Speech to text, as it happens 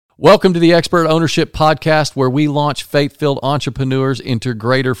Welcome to the Expert Ownership Podcast, where we launch faith-filled entrepreneurs into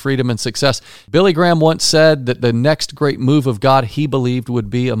greater freedom and success. Billy Graham once said that the next great move of God he believed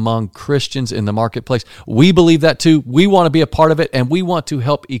would be among Christians in the marketplace. We believe that too. We want to be a part of it, and we want to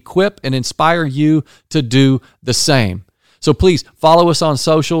help equip and inspire you to do the same. So please follow us on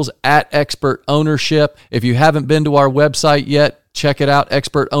socials at Expert Ownership. If you haven't been to our website yet, check it out,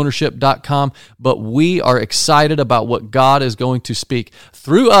 expertownership.com. But we are excited about what God is going to speak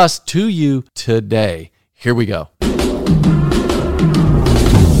through us to you today. Here we go.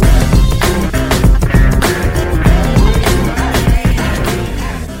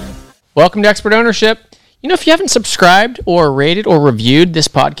 Welcome to Expert Ownership. You know, if you haven't subscribed or rated or reviewed this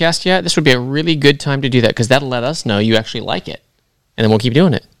podcast yet, this would be a really good time to do that because that'll let us know you actually like it. And then we'll keep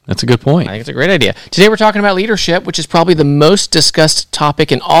doing it. That's a good point. I think it's a great idea. Today we're talking about leadership, which is probably the most discussed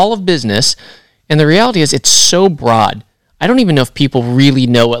topic in all of business. And the reality is it's so broad. I don't even know if people really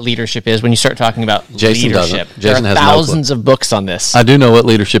know what leadership is when you start talking about Jason leadership. Jason there are has thousands of books on this. I do know what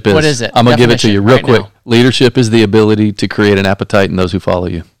leadership is. What is it? I'm going to give it to you real Definition quick. right now. Leadership is the ability to create an appetite in those who follow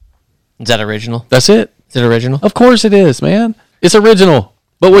you. Is that original? That's it. Is it original? Of course it is, man. It's original.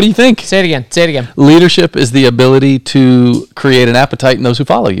 But what do you think? Say it again. Say it again. Leadership is the ability to create an appetite in those who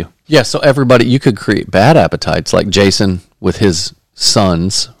follow you. Yeah, so everybody, you could create bad appetites like Jason with his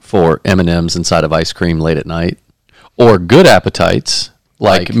sons for M&Ms inside of ice cream late at night. Or good appetites,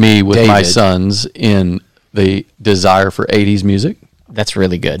 like me with my David. sons in the desire for 80s music. That's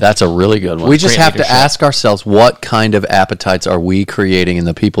really good. That's a really good one. We just Great have to leadership. ask ourselves, what kind of appetites are we creating in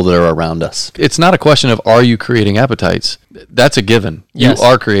the people that are around us? It's not a question of are you creating appetites. That's a given. Yes. You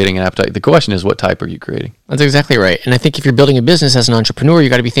are creating an appetite. The question is, what type are you creating? That's exactly right. And I think if you're building a business as an entrepreneur, you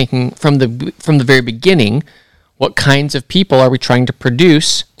got to be thinking from the very beginning, what kinds of people are we trying to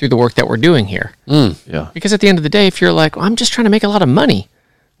produce through the work that we're doing here? Yeah. Because at the end of the day, if you're like, I'm just trying to make a lot of money,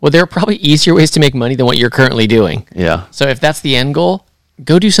 well, there are probably easier ways to make money than what you're currently doing. Yeah. So if that's the end goal,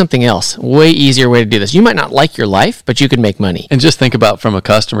 go do something else. Way easier way to do this. You might not like your life, but you could make money. And just think about from a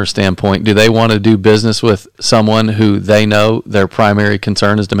customer standpoint, do they want to do business with someone who they know their primary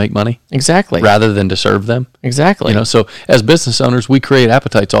concern is to make money Exactly. rather than to serve them? Exactly. You know, so as business owners, we create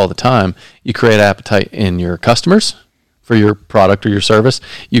appetites all the time. You create appetite in your customers for your product or your service.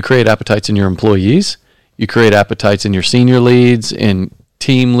 You create appetites in your employees. You create appetites in your senior leads, in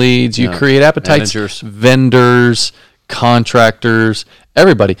team leads. You create appetites, managers. vendors, contractors,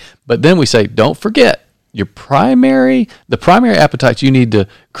 everybody. But then we say, don't forget the primary appetites you need to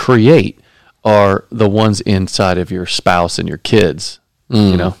create are the ones inside of your spouse and your kids.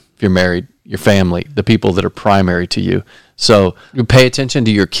 You know, if you're married, your family, the people that are primary to you. So You pay attention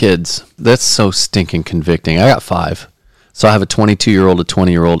to your kids. That's so stinking convicting. I got 5. So I have a 22-year-old, a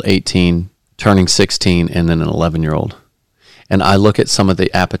 20-year-old, 18, turning 16, and then an 11-year-old. And I look at some of the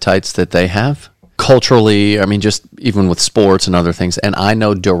appetites that they have culturally, I mean, just even with sports and other things, and I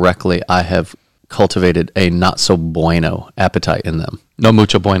know directly I have cultivated a not so bueno appetite in them. no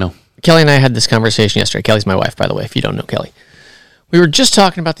mucho bueno. Kelly and I had this conversation yesterday. Kelly's my wife, by the way, if you don't know Kelly. We were just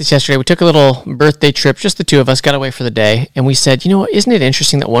talking about this yesterday. We took a little birthday trip, just the two of us, got away for the day, and we said, you know what, isn't it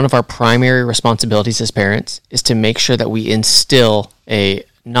interesting that one of our primary responsibilities as parents is to make sure that we instill a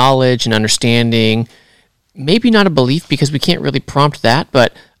knowledge and understanding, maybe not a belief because we can't really prompt that,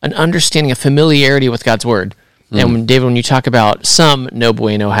 but an understanding, a familiarity with God's Word. And when, David, when you talk about some no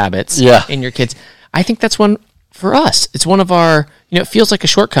bueno habits in your kids, I think that's one for us. It's one of our, it feels like a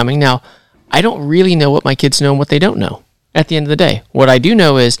shortcoming. Now, I don't really know what my kids know and what they don't know at the end of the day. What I do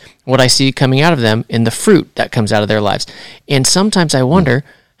know is what I see coming out of them in the fruit that comes out of their lives. And sometimes I wonder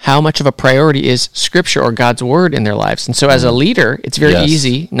how much of a priority is Scripture or God's Word in their lives. And so as a leader, it's very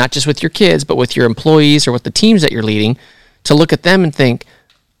easy, not just with your kids, but with your employees or with the teams that you're leading, to look at them and think,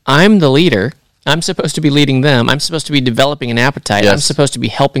 I'm the leader. I'm supposed to be leading them. I'm supposed to be developing an appetite. I'm supposed to be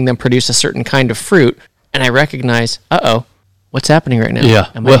helping them produce a certain kind of fruit. And I recognize, what's happening right now? Yeah.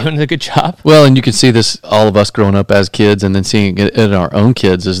 Am I doing a good job? Well, and you can see this, all of us growing up as kids and then seeing it in our own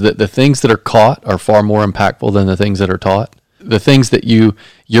kids, is that the things that are caught are far more impactful than the things that are taught. The things that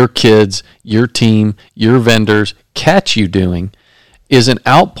your kids, your team, your vendors catch you doing is an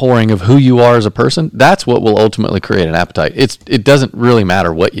outpouring of who you are as a person. That's what will ultimately create an appetite. It doesn't really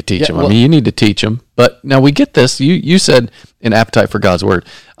matter what you teach them. I mean, you need to teach them. But now we get this. You said an appetite for God's Word.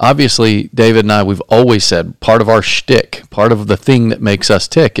 Obviously, David and I, we've always said part of our shtick, part of the thing that makes us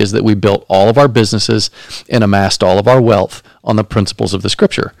tick is that we built all of our businesses and amassed all of our wealth on the principles of the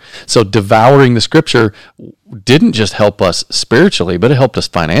Scripture. So devouring the Scripture didn't just help us spiritually, but it helped us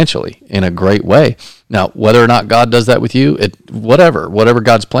financially in a great way. Now, whether or not God does that with you, whatever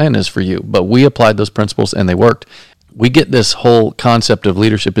God's plan is for you. But we applied those principles and they worked. We get this whole concept of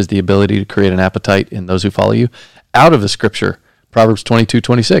leadership is the ability to create an appetite in those who follow you out of the scripture. Proverbs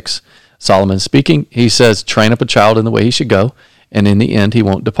 22:26. Solomon speaking, he says, train up a child in the way he should go, and in the end he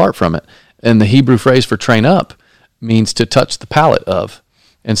won't depart from it. And the Hebrew phrase for train up means to touch the palate of.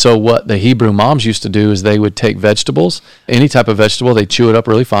 And so what the Hebrew moms used to do is they would take vegetables, any type of vegetable, they'd chew it up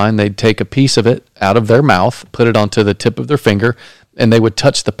really fine, they'd take a piece of it out of their mouth, put it onto the tip of their finger, and they would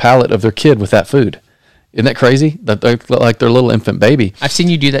touch the palate of their kid with that food. Isn't that crazy? That they're like their little infant baby. I've seen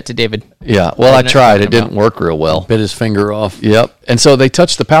you do that to David. Yeah. Well, I tried. It didn't work real well. Bit his finger off. Yep. And so they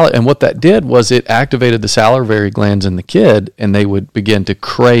touched the palate, and what that did was it activated the salivary glands in the kid, and they would begin to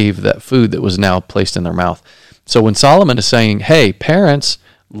crave that food that was now placed in their mouth. So when Solomon is saying, hey, parents,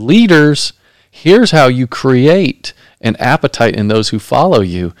 leaders, here's how you create an appetite in those who follow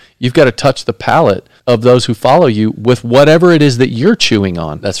you. You've got to touch the palate of those who follow you with whatever it is that you're chewing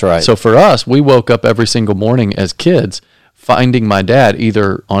on. That's right. So for us, we woke up every single morning as kids finding my dad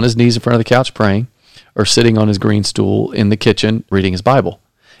either on his knees in front of the couch praying or sitting on his green stool in the kitchen reading his Bible.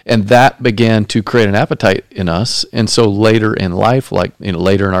 And that began to create an appetite in us. And so later in life, like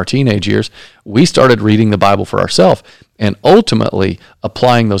later in our teenage years, we started reading the Bible for ourselves. And ultimately,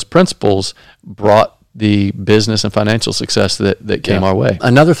 applying those principles brought the business and financial success that came our way.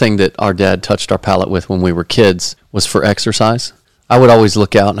 Another thing that our dad touched our palate with when we were kids was for exercise. I would always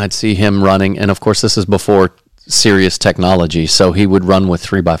look out and I'd see him running. And of course, this is before serious technology. So he would run with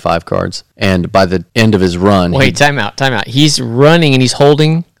 3x5 cards. And by the end of his run... Wait, time out. He's running and he's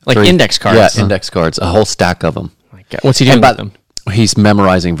holding index cards. Yeah, index cards, a whole stack of them. Oh my God. What's he doing with them? He's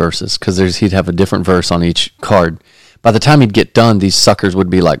memorizing verses because he'd have a different verse on each card. By the time he'd get done, these suckers would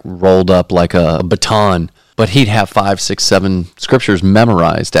be like rolled up like a baton. But he'd have 5, 6, 7 scriptures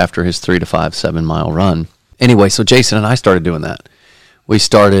memorized after his 3 to 5, 7 mile run. Anyway, so Jason and I started doing that. We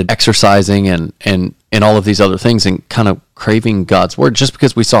started exercising and all of these other things and kind of craving God's word just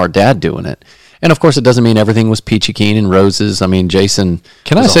because we saw our dad doing it. And of course, it doesn't mean everything was peachy keen and roses. I mean, Jason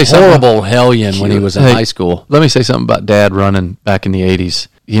was a horrible hellion when he was in high school. Let me say something about Dad running back in the 80s.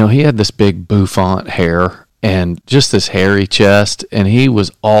 He had this big bouffant hair and just this hairy chest, and he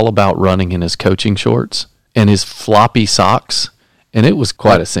was all about running in his coaching shorts and his floppy socks, and it was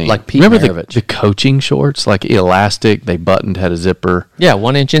quite a scene. Like Pete Remember Maravich. the coaching shorts, like elastic, they buttoned, had a zipper. Yeah,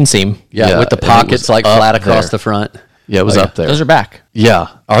 1-inch inseam. Yeah, with the pockets like flat across the front. Yeah, it was up there. Those are back.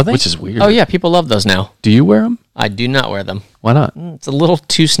 Yeah. Are they? Which is weird. Oh, yeah, people love those now. Do you wear them? I do not wear them. Why not? It's a little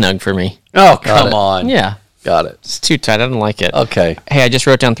too snug for me. Oh, come on. Yeah. Got it. It's too tight. I don't like it. Okay. Hey, I just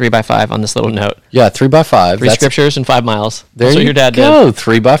wrote down 3x5 on this little note. Yeah, 3x5. 3 scriptures and 5 miles. There That's what you your dad go. did.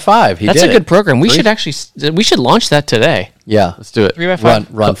 3x5. That's a good program. We should launch that today. Yeah. Let's do it. 3x5.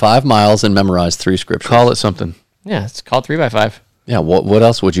 Run 5 miles and memorize 3 scriptures. Call it something. Yeah, it's called 3x5. Yeah, what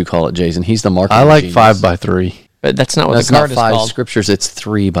else would you call it, Jason? He's the marketing I like genius. 5x3. But that's not what That's the card not is 5 called. scriptures, it's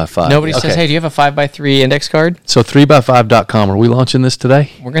 3x5. Nobody says, hey, do you have a 5x3 index card? So 3x5.com. Are we launching this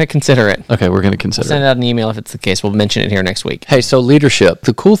today? We're going to consider it. Okay, we're going to consider Send it. out an email if it's the case. We'll mention it here next week. Hey, so leadership.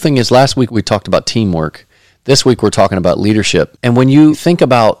 The cool thing is last week we talked about teamwork. This week we're talking about leadership. And when you think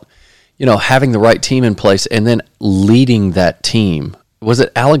about, having the right team in place and then leading that team, was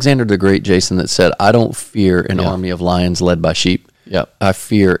it Alexander the Great, Jason, that said, I don't fear an army of lions led by sheep. Yeah. I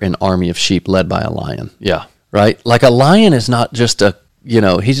fear an army of sheep led by a lion. Yeah. Right? Like a lion is not just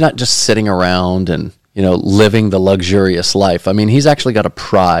he's not just sitting around and, living the luxurious life. I mean, he's actually got a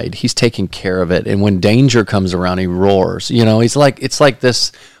pride. He's taking care of it. And when danger comes around, he roars. It's like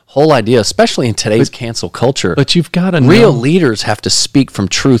this whole idea, especially in today's cancel culture. But you've got to real leaders have to speak from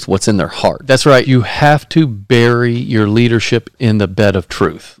truth what's in their heart. That's right. You have to bury your leadership in the bed of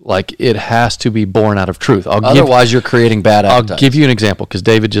truth. Like it has to be born out of truth. Otherwise, you're creating bad appetites. I'll give you an example because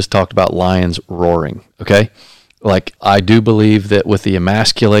David just talked about lions roaring. Okay. Like I do believe that with the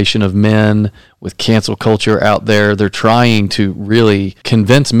emasculation of men, with cancel culture out there, they're trying to really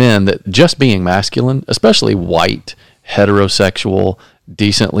convince men that just being masculine, especially white, heterosexual,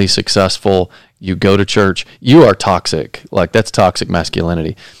 decently successful, you go to church, you are toxic. Like that's toxic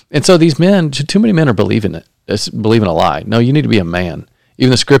masculinity. And so these men, too many men are believing it. It's believing a lie. No, you need to be a man.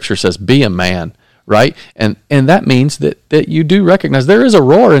 Even the scripture says, be a man, right? And that means that you do recognize there is a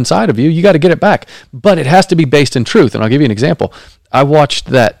roar inside of you. You got to get it back. But it has to be based in truth. And I'll give you an example. I watched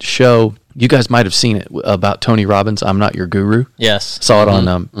that show. You guys might have seen it about Tony Robbins, I'm Not Your Guru. Yes. Saw it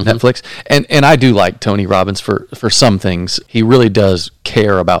on Netflix. And I do like Tony Robbins for some things. He really does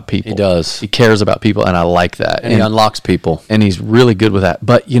care about people. He does. He cares about people, and I like that. And he unlocks people. And he's really good with that.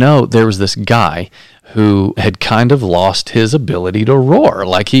 But, there was this guy who had kind of lost his ability to roar.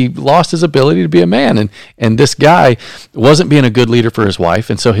 Like he lost his ability to be a man. And this guy wasn't being a good leader for his wife.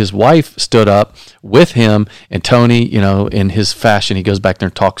 And so his wife stood up with him, and Tony, in his fashion, he goes back there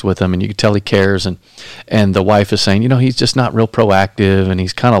and talks with him, and you can tell he cares. And the wife is saying, he's just not real proactive, and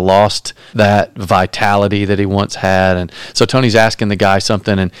he's kind of lost that vitality that he once had. And so Tony's asking the guy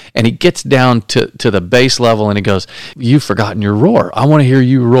something, and he gets down to the base level, and he goes, "You've forgotten your roar. I want to hear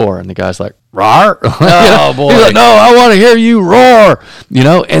you roar." And the guy's like, "Roar?" Oh, boy. He's like, "No, I want to hear you roar."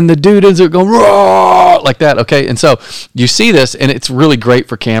 And the dude ends up going, "Roar," like that. Okay. And so you see this, and it's really great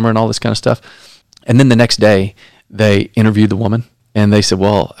for camera and all this kind of stuff. And then the next day they interviewed the woman, and they said,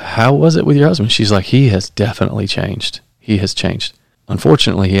 "Well, how was it with your husband?" She's like, "He has definitely changed. He has changed.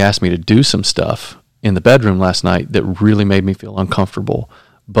 Unfortunately, he asked me to do some stuff in the bedroom last night that really made me feel uncomfortable.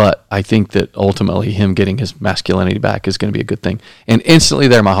 But I think that ultimately him getting his masculinity back is going to be a good thing." And instantly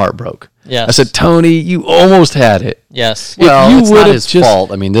there, my heart broke. Yes. I said, "Tony, you almost had it." Yes. Well, it's not would've his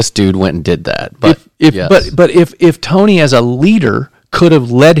fault. I mean, this dude went and did that. But if Tony as a leader could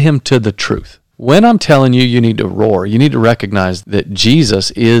have led him to the truth. When I'm telling you need to roar, you need to recognize that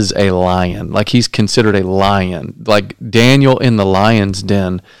Jesus is a lion. Like he's considered a lion. Like Daniel in the lion's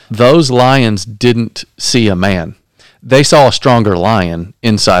den, those lions didn't see a man. They saw a stronger lion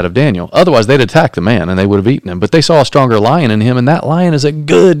inside of Daniel. Otherwise, they'd attack the man and they would have eaten him. But they saw a stronger lion in him, and that lion is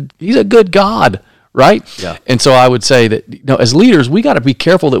he's a good God, right? Yeah. And so I would say that, as leaders, we got to be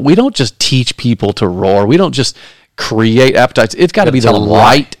careful that we don't just teach people to roar. We don't just create appetites. It's got to be the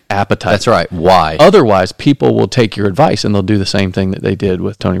right appetite. That's right. Why? Otherwise, people will take your advice and they'll do the same thing that they did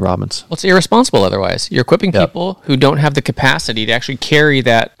with Tony Robbins. Well, it's irresponsible otherwise. You're equipping people who don't have the capacity to actually carry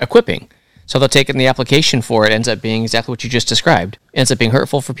that equipping. So they'll take it, and the application for it ends up being exactly what you just described. It ends up being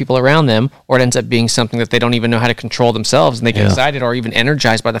hurtful for people around them, or it ends up being something that they don't even know how to control themselves, and they get excited or even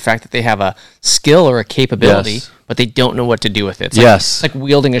energized by the fact that they have a skill or a capability, but they don't know what to do with it. It's like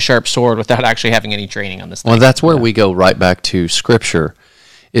wielding a sharp sword without actually having any training on this thing. Well, that's where we go right back to Scripture,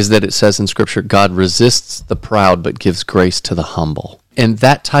 is that it says in Scripture, God resists the proud but gives grace to the humble. And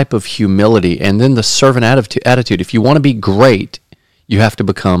that type of humility, and then the servant attitude, if you want to be great, you have to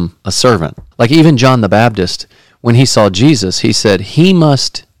become a servant. Like even John the Baptist, when he saw Jesus, he said, "He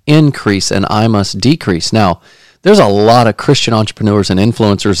must increase and I must decrease." Now, there's a lot of Christian entrepreneurs and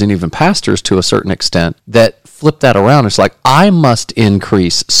influencers and even pastors to a certain extent that flip that around. It's like, I must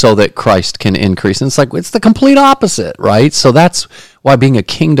increase so that Christ can increase. And it's like, it's the complete opposite, right? So that's why being a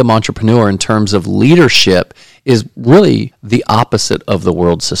kingdom entrepreneur in terms of leadership is really the opposite of the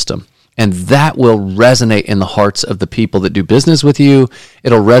world system. And that will resonate in the hearts of the people that do business with you.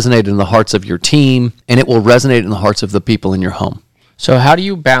 It'll resonate in the hearts of your team, and it will resonate in the hearts of the people in your home. So how do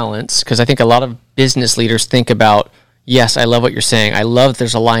you balance? Because I think a lot of business leaders think about, yes, I love what you're saying. I love that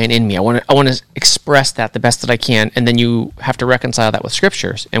there's a lion in me. I want to express that the best that I can. And then you have to reconcile that with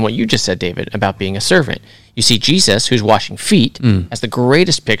scriptures. And what you just said, David, about being a servant. You see Jesus, who's washing feet, as the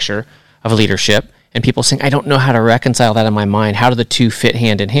greatest picture of leadership. And people saying, I don't know how to reconcile that in my mind. How do the two fit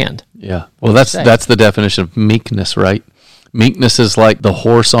hand in hand? Yeah. Well, that's the definition of meekness, right? Meekness is like the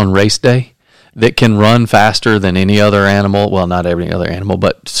horse on race day that can run faster than any other animal. Well, not every other animal,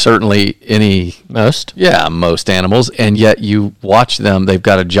 but certainly most animals. And yet you watch them, they've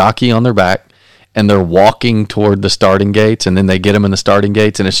got a jockey on their back and they're walking toward the starting gates, and then they get them in the starting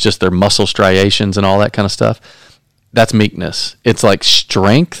gates and it's just their muscle striations and all that kind of stuff. That's meekness. It's like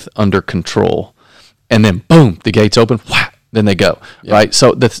strength under control. And then boom, the gates open, whack, then they go, right?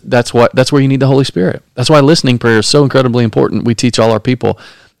 So that's where you need the Holy Spirit. That's why listening prayer is so incredibly important. We teach all our people,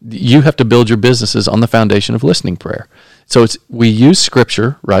 you have to build your businesses on the foundation of listening prayer. So we use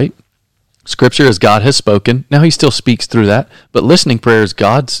Scripture, right? Scripture is God has spoken. Now he still speaks through that, but listening prayer is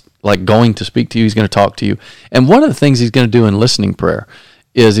God's like going to speak to you. He's going to talk to you. And one of the things he's going to do in listening prayer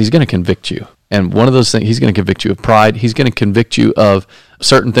is he's going to convict you. And one of those things, he's going to convict you of pride. He's going to convict you of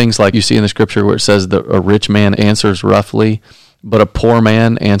certain things like you see in the Scripture where it says that a rich man answers roughly, but a poor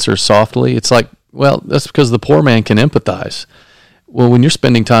man answers softly. It's like, well, that's because the poor man can empathize. Well, when you're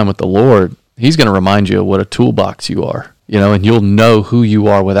spending time with the Lord, he's going to remind you of what a toolbox you are, and you'll know who you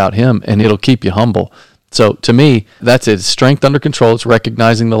are without him, and it'll keep you humble. So to me, that's it. Strength under control. It's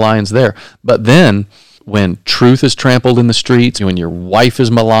recognizing the lion's there. But then when truth is trampled in the streets, when your wife is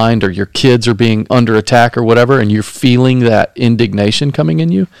maligned or your kids are being under attack or whatever, and you're feeling that indignation coming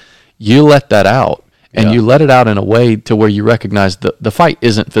in you, you let that out. And you let it out in a way to where you recognize the fight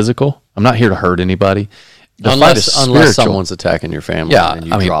isn't physical. I'm not here to hurt anybody. Unless someone's attacking your family and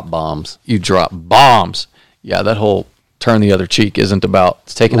you drop bombs. You drop bombs. Yeah, that whole turn the other cheek isn't about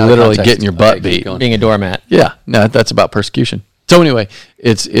taking literally getting your butt beat. Being a doormat. Yeah, no, that's about persecution. So anyway,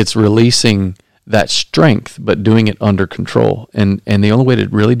 it's releasing that strength, but doing it under control. And the only way to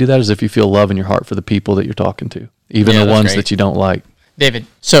really do that is if you feel love in your heart for the people that you're talking to, even the ones that you don't like. David,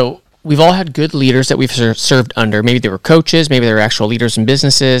 so we've all had good leaders that we've served under. Maybe they were coaches, maybe they were actual leaders in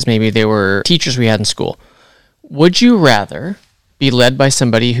businesses, maybe they were teachers we had in school. Would you rather be led by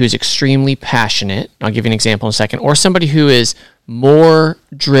somebody who's extremely passionate, I'll give you an example in a second, or somebody who is more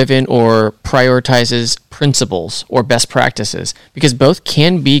driven or prioritizes principles or best practices? Because both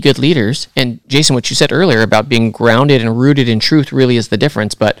can be good leaders. And Jason, what you said earlier about being grounded and rooted in truth really is the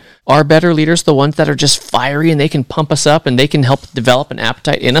difference. But are better leaders the ones that are just fiery and they can pump us up and they can help develop an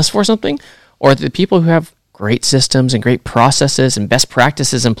appetite in us for something? Or the people who have great systems and great processes and best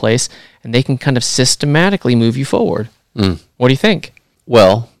practices in place and they can kind of systematically move you forward? What do you think?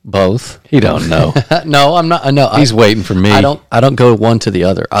 Well, both. He don't know. No, I'm not. No, He's waiting for me. I don't go one to the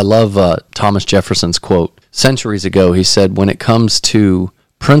other. I love Thomas Jefferson's quote. Centuries ago, he said, "When it comes to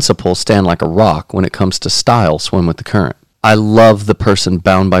principle, stand like a rock. When it comes to style, swim with the current." I love the person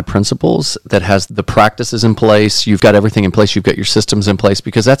bound by principles that has the practices in place. You've got everything in place. You've got your systems in place,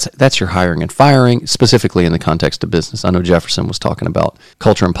 because that's your hiring and firing, specifically in the context of business. I know Jefferson was talking about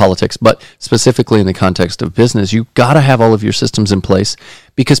culture and politics, but specifically in the context of business, you've got to have all of your systems in place,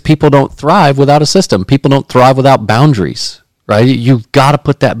 because people don't thrive without a system. People don't thrive without boundaries, right? You've got to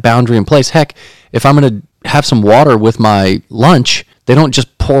put that boundary in place. Heck, if I'm going to have some water with my lunch, they don't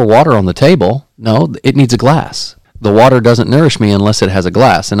just pour water on the table. No, it needs a glass. The water doesn't nourish me unless it has a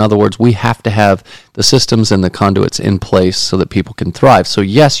glass. In other words, we have to have the systems and the conduits in place so that people can thrive. So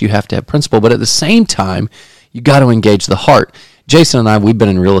yes, you have to have principle, but at the same time, you got to engage the heart. Jason and I, we've been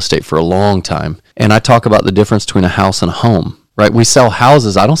in real estate for a long time, and I talk about the difference between a house and a home, right? We sell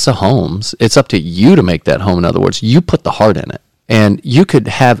houses. I don't sell homes. It's up to you to make that home. In other words, you put the heart in it. And you could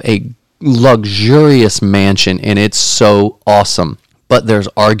have a luxurious mansion, and it's so awesome, but there's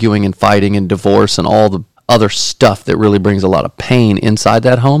arguing and fighting and divorce and all the other stuff that really brings a lot of pain inside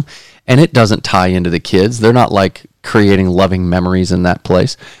that home, and it doesn't tie into the kids. They're not like creating loving memories in that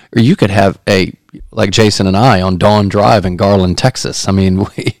place. Or you could have like Jason and I on Dawn Drive in Garland, Texas. I mean,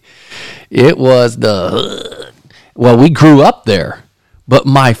 we grew up there, but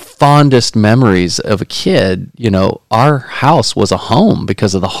my fondest memories of a kid, our house was a home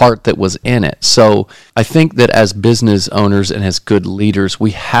because of the heart that was in it. So I think that as business owners and as good leaders,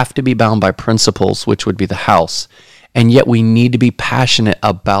 we have to be bound by principles, which would be the house. And yet we need to be passionate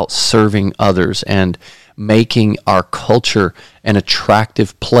about serving others and making our culture an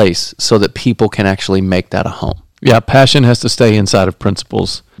attractive place so that people can actually make that a home. Yeah, passion has to stay inside of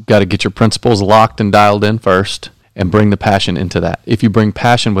principles. You've got to get your principles locked and dialed in first, and bring the passion into that. If you bring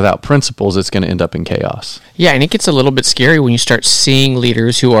passion without principles, it's going to end up in chaos. Yeah, and it gets a little bit scary when you start seeing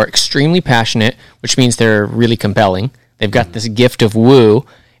leaders who are extremely passionate, which means they're really compelling. They've got this gift of woo,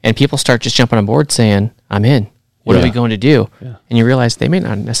 and people start just jumping on board saying, I'm in. What are we going to do? Yeah. And you realize they may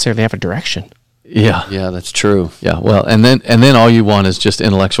not necessarily have a direction. Yeah. Yeah, that's true. Yeah, well, and then all you want is just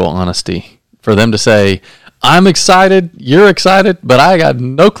intellectual honesty. For them to say, I'm excited, you're excited, but I got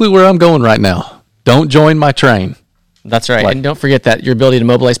no clue where I'm going right now. Don't join my train. That's right. And don't forget that your ability to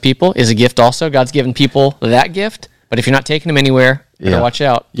mobilize people is a gift also. God's given people that gift. But if you're not taking them anywhere, you gotta watch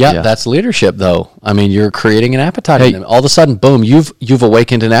out. Yeah, that's leadership, though. I mean, you're creating an appetite in them. All of a sudden, boom, you've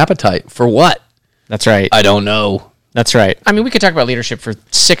awakened an appetite. For what? That's right. I don't know. That's right. I mean, we could talk about leadership for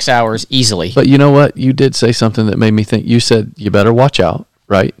 6 hours easily. But you know what? You did say something that made me think. You said, you better watch out,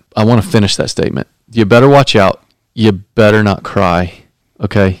 right? I want to finish that statement. You better watch out. You better not cry,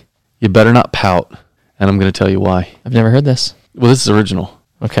 okay? You better not pout. And I'm going to tell you why. I've never heard this. Well, this is original.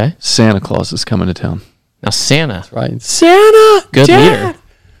 Okay. Santa Claus is coming to town. Now, Santa. That's right. Santa! Good leader.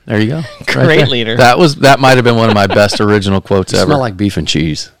 There you go. Great leader. That might have been one of my best original quotes ever. Smell like beef and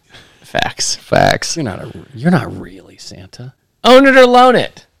cheese. Facts. You're not really Santa. Own it or loan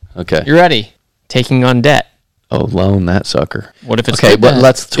it. Okay. You're ready. Taking on debt. Oh, loan that sucker. What if it's okay? good But debt?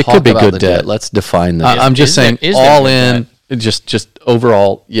 let's talk It could be about good the debt. debt. Let's define the. I'm just saying, is all there in, just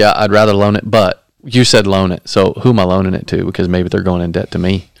overall, yeah, I'd rather loan it. But you said loan it, so who am I loaning it to? Because maybe they're going in debt to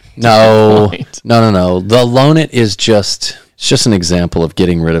me. No. The loan it is it's just an example of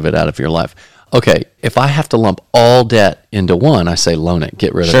getting rid of it out of your life. Okay, if I have to lump all debt into one, I say loan it,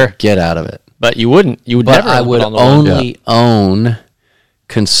 get rid of it, get out of it. But you wouldn't. You would But never. I would on the loan. only own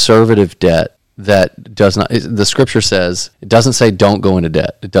conservative debt that does not. The scripture says, it doesn't say don't go into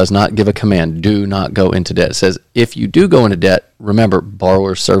debt. It does not give a command, do not go into debt. It says if you do go into debt, remember,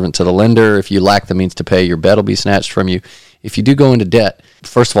 borrower servant to the lender. If you lack the means to pay, your debt will be snatched from you. If you do go into debt,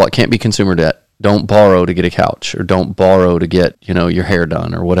 first of all, it can't be consumer debt. Don't borrow to get a couch, or don't borrow to get, your hair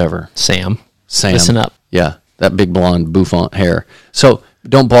done or whatever. Sam. Listen up. Yeah, that big blonde bouffant hair. So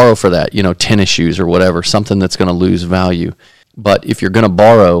Don't borrow for that, tennis shoes or whatever, something that's going to lose value. But if you're going to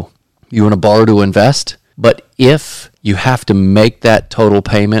borrow, you want to borrow to invest. But if you have to make that total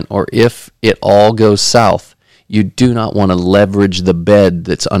payment, or if it all goes south, you do not want to leverage the bed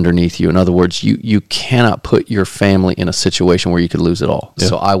that's underneath you. In other words, you cannot put your family in a situation where you could lose it all. Yeah.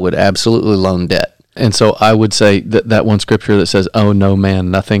 So I would absolutely loan debt. And so I would say that one scripture that says, "Oh, no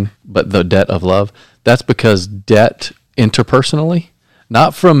man, nothing but the debt of love," that's because debt interpersonally,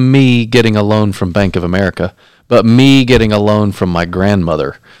 not from me getting a loan from Bank of America, but me getting a loan from my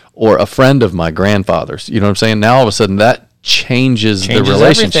grandmother or a friend of my grandfather's. You know what I'm saying? Now all of a sudden that changes the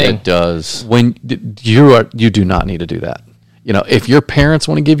relationship. Everything. It does. When you do not need to do that. If your parents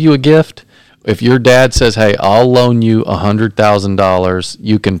want to give you a gift, if your dad says, "Hey, I'll loan you $100,000,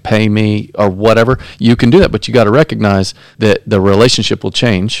 you can pay me," or whatever, you can do that. But you got to recognize that the relationship will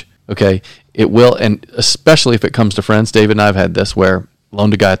change. Okay, it will, and especially if it comes to friends. David and I have had this where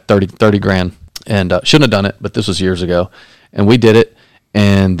loaned a guy 30 grand, and shouldn't have done it, but this was years ago, and we did it,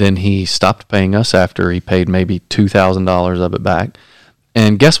 and then he stopped paying us after he paid maybe $2,000 of it back.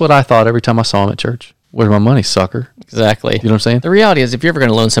 And guess what I thought every time I saw him at church? "Where's my money, sucker?" Exactly. You know what I'm saying? The reality is, if you're ever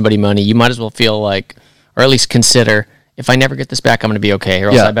going to loan somebody money, you might as well feel like, or at least consider, if I never get this back, I'm going to be okay, or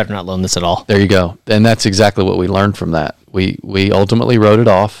else I better not loan this at all. There you go. And that's exactly what we learned from that. We ultimately wrote it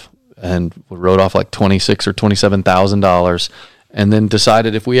off, and we wrote off like $26,000 or $27,000, and then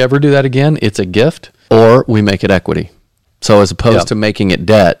decided if we ever do that again, it's a gift, or we make it equity. So as opposed to making it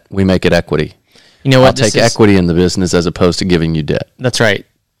debt, we make it equity. You know what? I'll take equity in the business as opposed to giving you debt. That's right.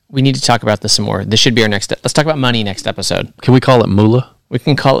 We need to talk about this some more. This should be our next step. Let's talk about money next episode. Can we call it moolah? We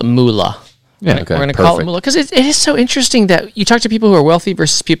can call it moolah. Yeah, We're going to call it moolah because it is so interesting that you talk to people who are wealthy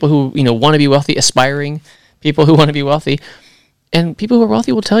versus people who want to be wealthy, aspiring people who want to be wealthy, and people who are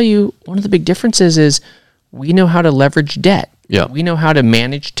wealthy will tell you one of the big differences is we know how to leverage debt. Yeah. We know how to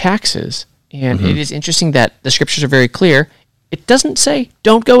manage taxes, and it is interesting that the scriptures are very clear. It doesn't say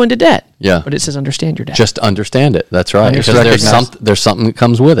don't go into debt. Yeah. But it says understand your debt. Just understand it. That's right. Because there's something that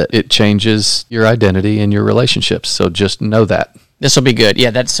comes with it. It changes your identity and your relationships. So just know that. This will be good.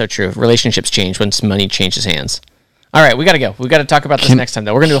 Yeah, that's so true. Relationships change when money changes hands. All right, we got to go. We got to talk about this next time,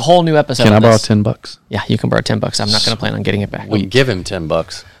 though. We're going to do a whole new episode. Can I borrow this. $10? Yeah, you can borrow $10. I'm not going to plan on getting it back. We give him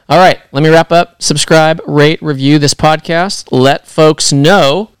 $10. All right, let me wrap up. Subscribe, rate, review this podcast. Let folks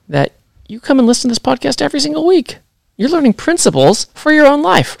know that you come and listen to this podcast every single week. You're learning principles for your own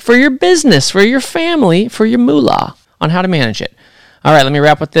life, for your business, for your family, for your moolah, on how to manage it. All right, let me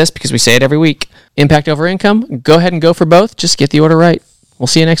wrap with this because we say it every week. Impact over income. Go ahead and go for both. Just get the order right. We'll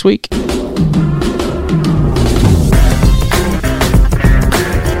see you next week.